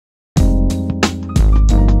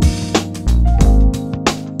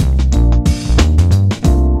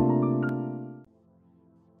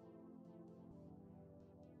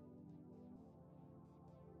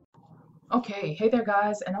Okay, hey there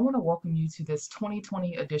guys, and I want to welcome you to this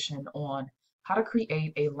 2020 edition on how to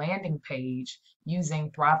create a landing page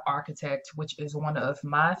using Thrive Architect, which is one of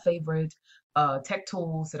my favorite tech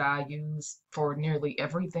tools that I use for nearly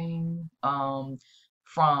everything,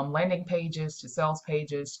 from landing pages to sales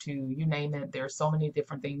pages to you name it. There's so many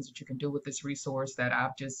different things that you can do with this resource that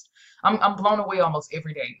I'm blown away almost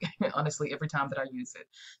every day, honestly, every time that I use it.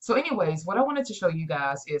 So anyways, what I wanted to show you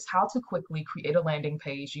guys is how to quickly create a landing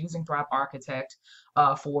page using Thrive Architect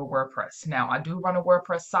for WordPress. Now, I do run a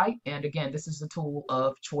WordPress site, and again, this is the tool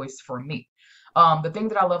of choice for me. The thing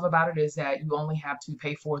that I love about it is that you only have to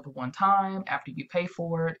pay for it the one time. After you pay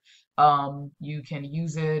for it, you can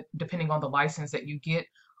use it depending on the license that you get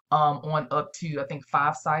on up to, I think,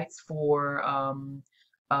 5 sites for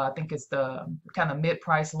I think it's the kind of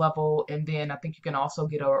mid-price level, and then I think you can also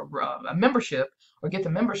get a membership or get the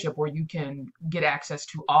membership where you can get access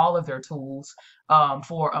to all of their tools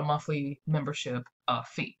for a monthly membership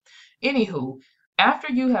fee. Anywho,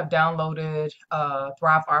 after you have downloaded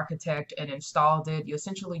Thrive Architect and installed it, you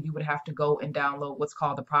would have to go and download what's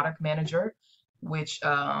called the Product Manager, which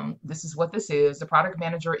this is what this is. The Product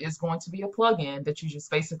Manager is going to be a plugin that you just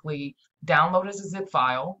basically download as a zip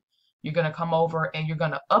file. You're going to come over and you're going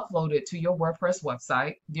to upload it to your WordPress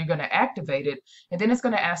website. You're going to activate it, and then it's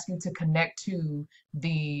going to ask you to connect to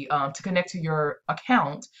your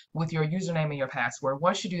account with your username and your password.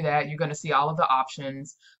 Once you do that, you're going to see all of the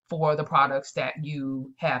options for the products that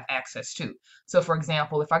you have access to. So, for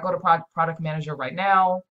example, if I go to Product Manager right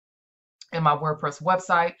now in my WordPress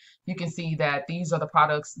website, you can see that these are the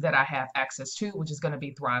products that I have access to, which is going to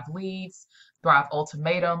be Thrive Leads, Thrive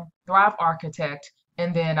Ultimatum, Thrive Architect,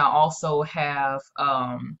 and then I also have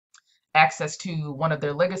access to one of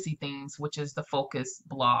their legacy themes, which is the Focus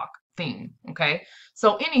Blog theme. Okay,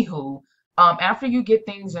 so anywho, after you get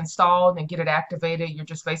things installed and get it activated, you're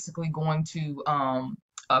just basically going to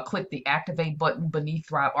click the activate button beneath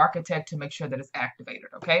Thrive Architect to make sure that it's activated,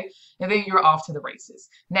 okay? And then you're off to the races.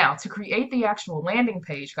 Now, to create the actual landing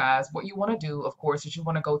page, guys, what you want to do, of course, is you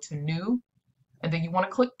want to go to New, and then you want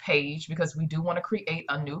to click Page because we do want to create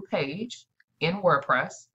a new page in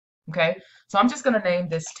WordPress, okay? So I'm just going to name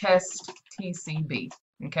this Test TCB,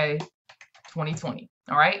 okay, 2020,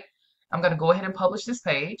 all right? I'm going to go ahead and publish this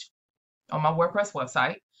page on my WordPress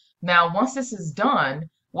website. Now, once this is done,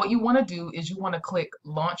 what you want to do is you want to click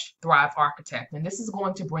Launch Thrive Architect, and this is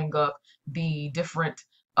going to bring up the different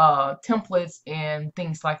templates and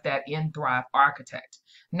things like that in Thrive Architect.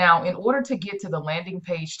 Now, in order to get to the landing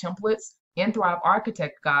page templates in Thrive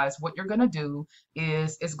Architect, guys, what you're going to do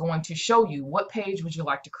is it's going to show you what page would you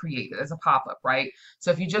like to create as a pop-up, right?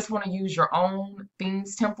 So if you just want to use your own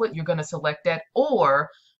themes template, you're going to select that, or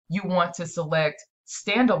you want to select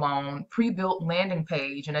standalone pre-built landing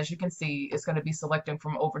page, and as you can see, it's going to be selecting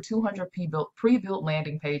from over 200 pre-built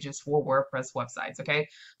landing pages for WordPress websites. Okay,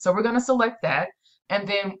 so we're going to select that, and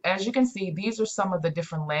then as you can see, these are some of the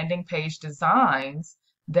different landing page designs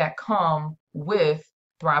that come with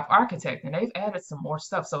Thrive Architect, and they've added some more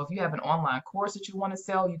stuff. So if you have an online course that you want to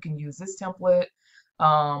sell, you can use this template.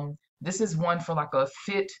 This is one for like a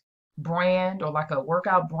fit brand or like a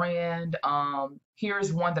workout brand.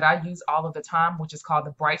 Here's one that I use all of the time, which is called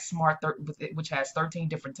the Bright Smart, which has 13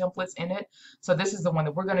 different templates in it. So this is the one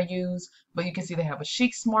that we're going to use, but you can see they have a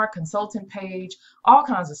Chic Smart consultant page, all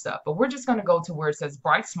kinds of stuff. But we're just going to go to where it says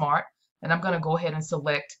Bright Smart, and I'm going to go ahead and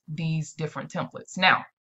select these different templates. Now,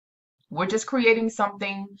 we're just creating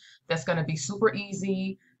something that's going to be super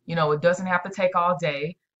easy. You know, it doesn't have to take all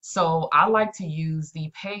day. So I like to use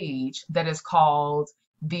the page that is called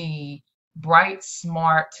the Bright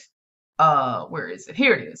Smart, where is it?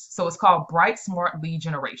 Here it is. So it's called Bright Smart Lead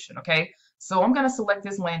Generation, okay? So I'm going to select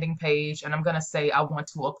this landing page, and I'm going to say I want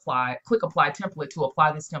to click Apply Template to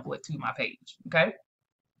apply this template to my page, okay?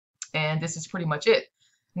 And this is pretty much it.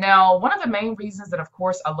 Now, one of the main reasons that, of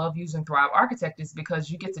course, I love using Thrive Architect is because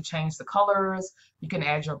you get to change the colors, you can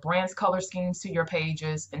add your brand's color schemes to your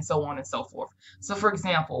pages, and so on and so forth. So, for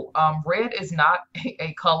example, red is not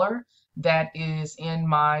a color that is in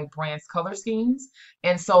my brand's color schemes.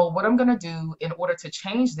 And so what I'm going to do in order to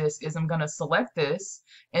change this is I'm going to select this,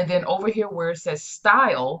 and then over here where it says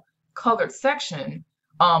Style, Colored Section,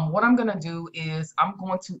 what I'm going to do is I'm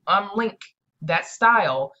going to unlink that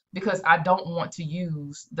style because I don't want to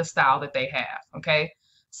use the style that they have, okay?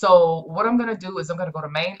 So what I'm going to do is I'm going to go to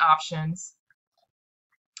Main Options,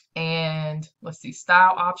 and let's see,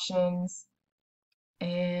 Style Options,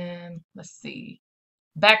 and let's see,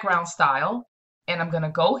 Background Style, and I'm going to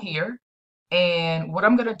go here, And what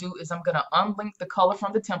I'm going to do is I'm going to unlink the color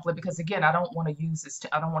from the template because again, I don't want to use this.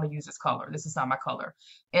 I don't want to use this color. This is not my color.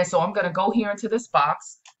 And so I'm going to go here into this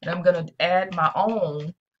box and I'm going to add my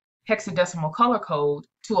own hexadecimal color code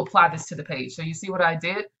to apply this to the page. So you see what I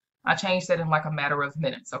did? I changed that in like a matter of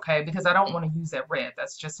minutes, okay? Because I don't want to use that red.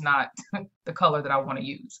 That's just not the color that I want to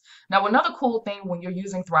use. Now, another cool thing when you're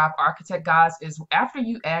using Thrive Architect, guys, is after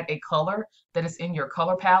you add a color that is in your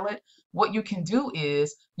color palette, what you can do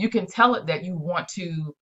is you can tell it that you want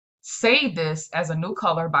to save this as a new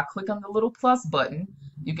color by clicking the little plus button.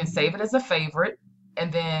 You can save it as a favorite,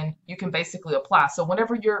 and then you can basically apply. So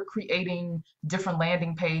whenever you're creating different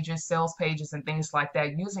landing pages, sales pages, and things like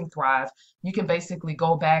that using Thrive, you can basically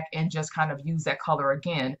go back and just kind of use that color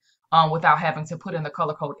again without having to put in the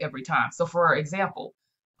color code every time. So for example,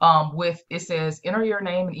 with it says enter your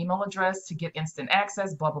name and email address to get instant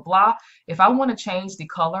access, blah, blah, blah. If I want to change the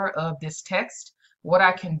color of this text, what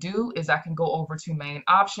I can do is I can go over to main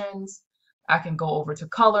options. I can go over to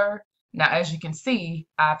color. Now, as you can see,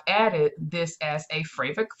 I've added this as a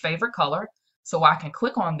favorite color. So I can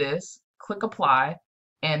click on this, click apply,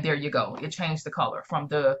 and there you go. It changed the color from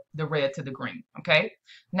the red to the green. Okay.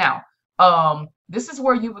 Now, this is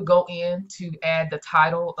where you would go in to add the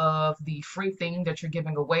title of the free thing that you're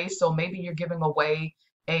giving away. So maybe you're giving away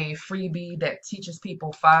a freebie that teaches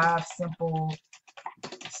people 5 simple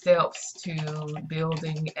steps to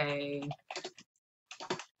building a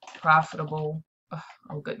profitable,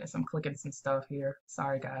 oh goodness, I'm clicking some stuff here.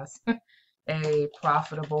 Sorry, guys. a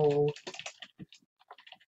profitable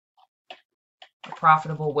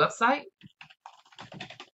website.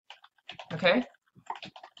 Okay.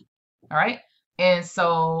 All right. And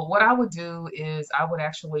so what I would do is I would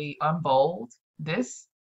actually unbold this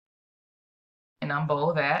and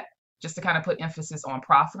unbold that just to kind of put emphasis on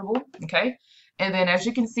profitable. Okay. And then as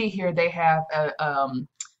you can see here, they have a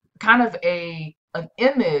kind of an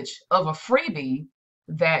image of a freebie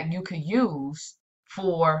that you could use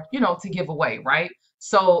for, you know, to give away, right?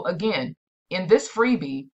 So again, in this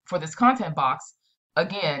freebie for this content box,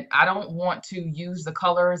 again, I don't want to use the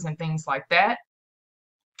colors and things like that.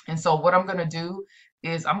 And so what I'm going to do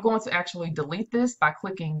is I'm going to actually delete this by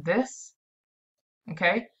clicking this,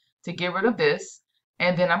 okay, to get rid of this.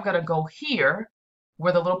 And then I'm going to go here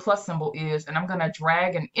where the little plus symbol is, and I'm going to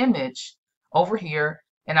drag an image over here.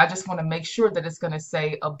 And I just want to make sure that it's going to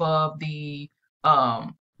say above the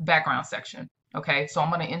background section. Okay, so I'm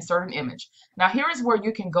going to insert an image. Now here is where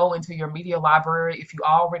you can go into your media library if you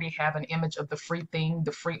already have an image of the free thing,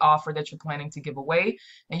 the free offer that you're planning to give away,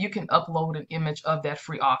 and you can upload an image of that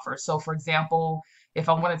free offer. So for example, if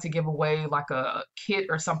I wanted to give away like a kit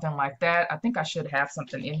or something like that, I think I should have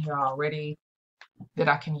something in here already that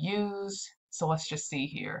I can use. So let's just see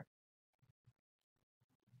here.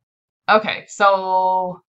 Okay,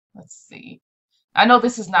 so let's see. I know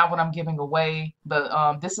this is not what I'm giving away,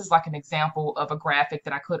 but this is like an example of a graphic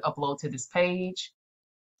that I could upload to this page.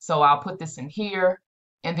 So I'll put this in here.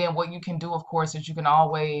 And then what you can do, of course, is you can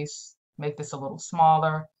always make this a little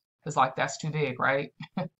smaller because like that's too big, right?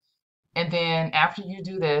 And then after you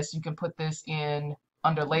do this, you can put this in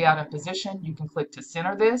under layout and position. You can click to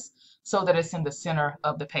center this so that it's in the center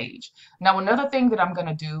of the page. Now, another thing that I'm going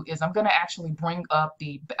to do is I'm going to actually bring up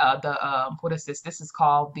what is this? This is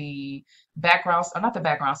called the background, or not the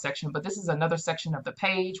background section, but this is another section of the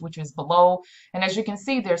page, which is below. And as you can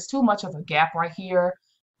see, there's too much of a gap right here.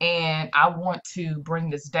 And I want to bring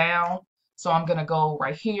this down. So I'm going to go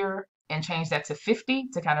right here and change that to 50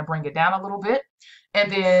 to kind of bring it down a little bit.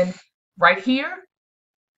 And then right here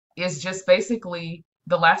is just basically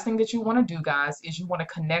the last thing that you want to do, guys, is you want to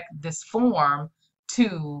connect this form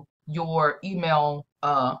to your email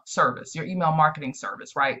service, your email marketing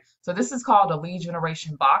service, right? So this is called a lead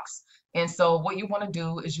generation box. And so what you want to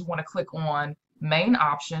do is you want to click on main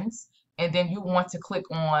options, and then you want to click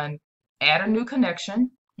on add a new connection,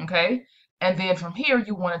 okay? And then from here,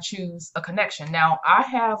 you want to choose a connection. Now, I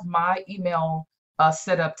have my email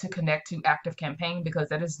set up to connect to ActiveCampaign because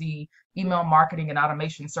that is the email marketing and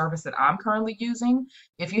automation service that I'm currently using.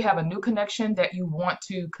 If you have a new connection that you want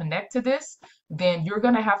to connect to this, then you're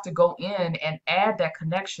going to have to go in and add that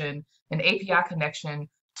connection, an API connection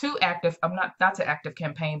to not to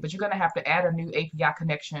ActiveCampaign, but you're going to have to add a new API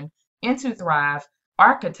connection into Thrive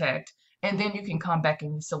Architect, and then you can come back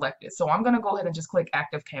and you select it. So I'm going to go ahead and just click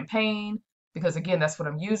ActiveCampaign, because again, that's what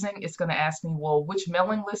I'm using. It's going to ask me, well, which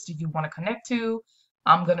mailing list do you want to connect to?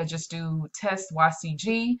 I'm going to just do test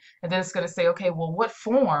YCG, and then it's going to say, okay, well, what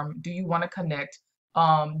form do you want to connect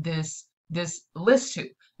this list to?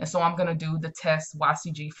 And so I'm going to do the test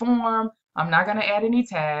YCG form. I'm not going to add any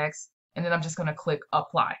tags, and then I'm just going to click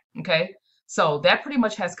apply. Okay. So that pretty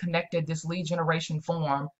much has connected this lead generation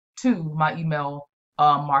form to my email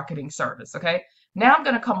marketing service. Okay. Now I'm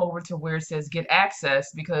going to come over to where it says get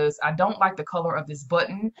access because I don't like the color of this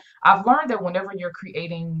button. I've learned that whenever you're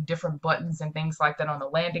creating different buttons and things like that on a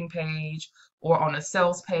landing page or on a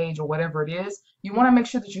sales page or whatever it is, you want to make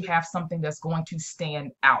sure that you have something that's going to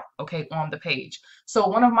stand out, okay, on the page. So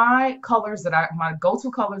one of my colors that my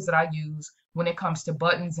go-to colors that I use when it comes to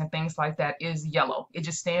buttons and things like that is yellow. It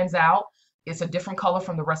just stands out. It's a different color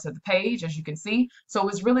from the rest of the page, as you can see. So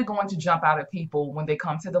it's really going to jump out at people when they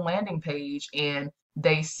come to the landing page and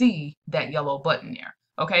they see that yellow button there.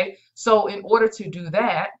 Okay, so in order to do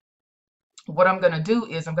that, what I'm going to do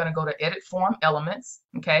is I'm going to go to Edit Form Elements.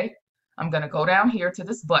 Okay, I'm going to go down here to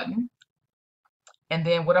this button. And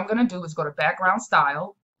then what I'm going to do is go to Background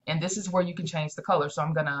Style. And this is where you can change the color. So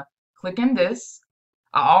I'm going to click in this.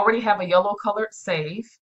 I already have a yellow colored save.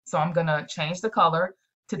 So I'm going to change the color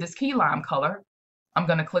to this key lime color. I'm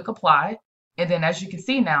going to click apply. And then as you can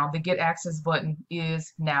see now, the get access button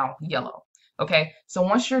is now yellow. Okay, so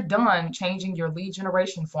once you're done changing your lead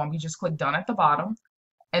generation form, you just click done at the bottom.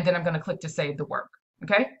 And then I'm going to click to save the work.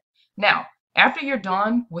 Okay, now after you're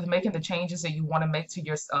done with making the changes that you want to make to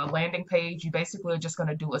your landing page, you basically are just going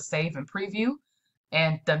to do a save and preview.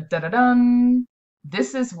 And dun, dun, dun, dun,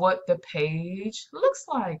 this is what the page looks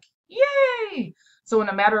like. Yay! So in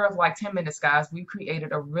a matter of like 10 minutes, guys, we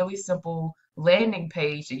created a really simple landing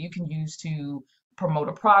page that you can use to promote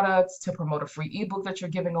a product, to promote a free ebook that you're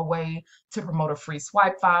giving away, to promote a free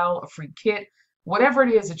swipe file, a free kit, whatever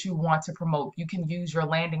it is that you want to promote, you can use your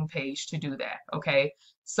landing page to do that. Okay.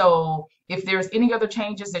 So if there's any other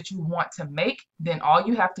changes that you want to make, then all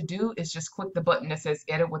you have to do is just click the button that says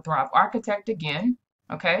Edit with Thrive Architect again.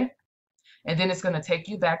 Okay. And then it's going to take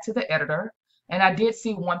you back to the editor. And I did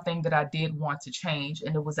see one thing that I did want to change,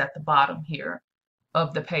 and it was at the bottom here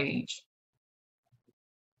of the page.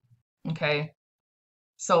 Okay.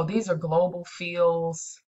 So these are global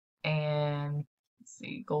fields, and let's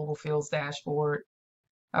see, global fields dashboard.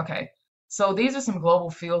 Okay. So these are some global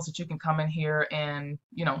fields that you can come in here and,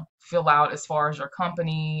 you know, fill out as far as your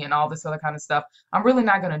company and all this other kind of stuff. I'm really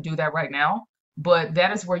not going to do that right now, but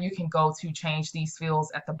that is where you can go to change these fields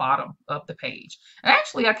at the bottom of the page. And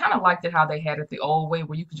actually, I kind of liked it how they had it the old way,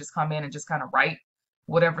 where you could just come in and just kind of write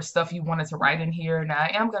whatever stuff you wanted to write in here. Now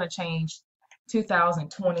I am going to change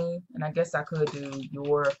 2020, and I guess I could do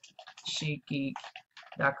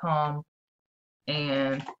yourchicgeek.com,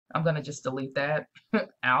 and I'm going to just delete that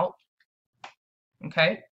out.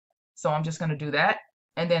 Okay, so I'm just going to do that,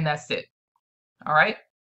 and then that's it. All right,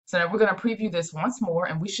 so now we're going to preview this once more,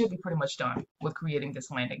 and we should be pretty much done with creating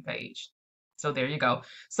this landing page. So there you go.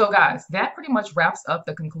 So guys, that pretty much wraps up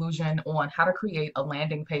the conclusion on how to create a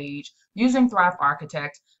landing page using Thrive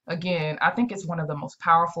Architect. Again, I think it's one of the most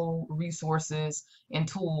powerful resources and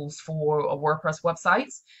tools for WordPress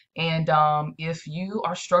websites. And if you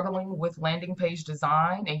are struggling with landing page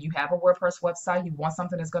design and you have a WordPress website, you want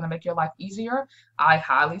something that's going to make your life easier, I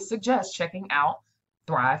highly suggest checking out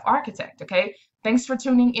Thrive Architect. Okay, thanks for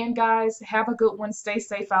tuning in, guys. Have a good one. Stay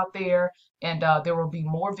safe out there, and there will be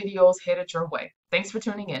more videos headed your way. Thanks for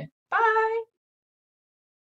tuning in. Bye.